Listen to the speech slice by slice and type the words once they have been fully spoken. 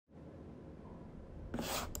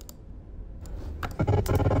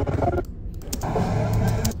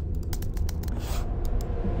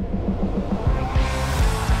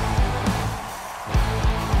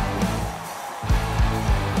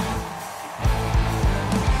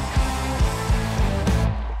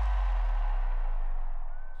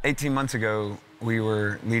"18 months ago, we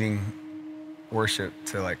were leading worship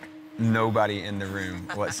to like nobody in the room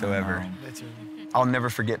whatsoever. I'll never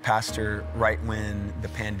forget Pastor, right when the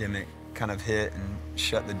pandemic kind of hit and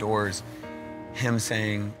shut the doors, him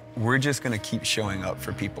saying, we're just gonna keep showing up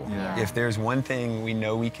for people. Yeah. If there's one thing we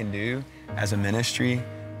know we can do as a ministry,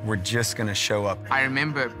 we're just gonna show up. I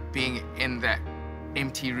remember being in that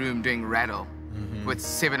empty room doing Rattle with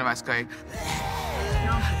 7 of us going,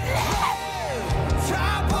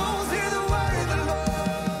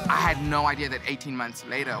 I had no idea that 18 months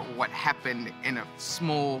later, what happened in a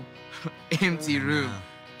small, empty room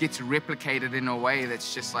gets replicated in a way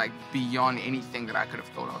that's just like beyond anything that I could have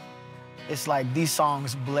thought of. It's like these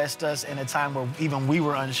songs blessed us in a time where even we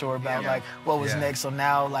were unsure about like what was next. So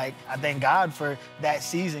now, like, I thank God for that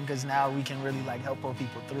season, because now we can really like help pull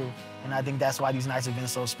people through. And I think that's why these nights have been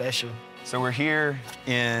so special. So we're here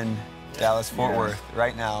in Dallas-Fort Worth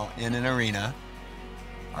right now in an arena.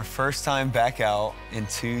 Our first time back out in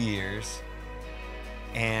 2 years.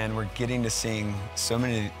 And we're getting to sing so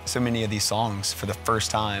many of these songs for the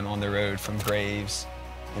first time on the road, from Graves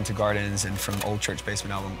into Gardens and from Old Church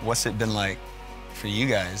Basement album. What's it been like for you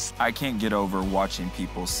guys? I can't get over watching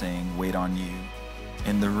people sing Wait on You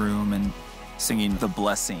in the room and singing The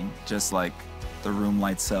Blessing, just like the room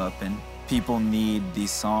lights up, and people need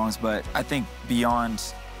these songs. But I think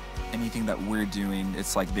beyond anything that we're doing,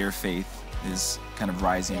 it's like their faith is kind of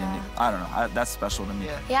rising. And I don't know, that's special to me.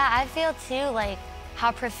 Yeah, I feel too like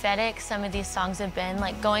how prophetic some of these songs have been,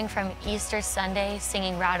 like going from Easter Sunday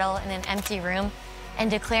singing Rattle in an empty room and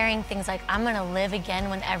declaring things like, I'm gonna live again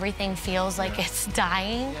when everything feels like it's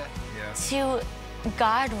dying, to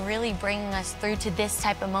God really bringing us through to this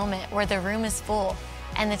type of moment where the room is full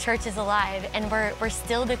and the church is alive, and we're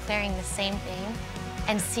still declaring the same thing,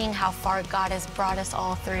 and seeing how far God has brought us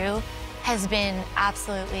all through has been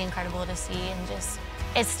absolutely incredible to see, and just,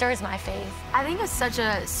 it stirs my faith. I think it's such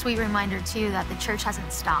a sweet reminder, too, that the church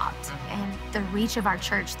hasn't stopped. And the reach of our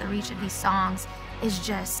church, the reach of these songs, is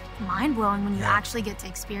just mind-blowing when you actually get to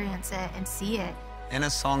experience it and see it. And a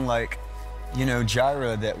song like, you know,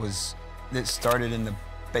 Jireh, that started in the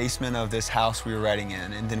basement of this house we were writing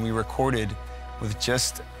in, and then we recorded with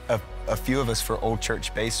just a few of us for Old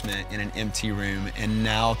Church Basement in an empty room, and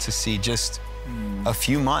now to see just a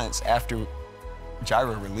few months after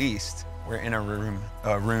Jireh released, we're in a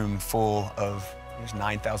room full of, there's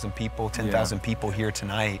 9,000 people, 10,000 people here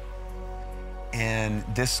tonight. And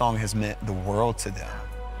this song has meant the world to them.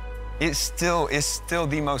 It's still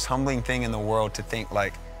the most humbling thing in the world to think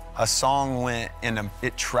like a song went and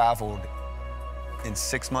it traveled in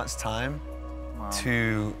 6 months' time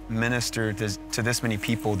to minister to this many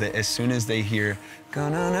people, that as soon as they hear, it's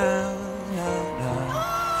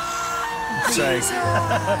like,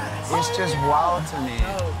 it's just wild to me.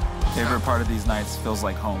 Favorite part of these nights feels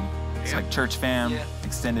like home. It's like church fam,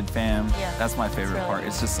 extended fam. That's my favorite part.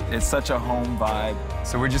 It's just, it's such a home vibe.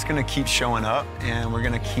 So we're just gonna keep showing up, and we're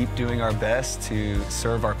gonna keep doing our best to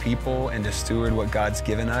serve our people and to steward what God's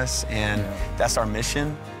given us. And that's our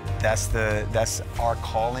mission. That's our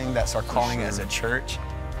calling. That's our calling as a church.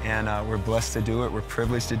 And we're blessed to do it. We're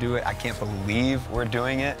privileged to do it. I can't believe we're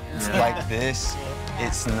doing it like this.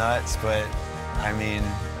 It's nuts, but I mean,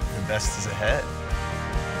 the best is ahead.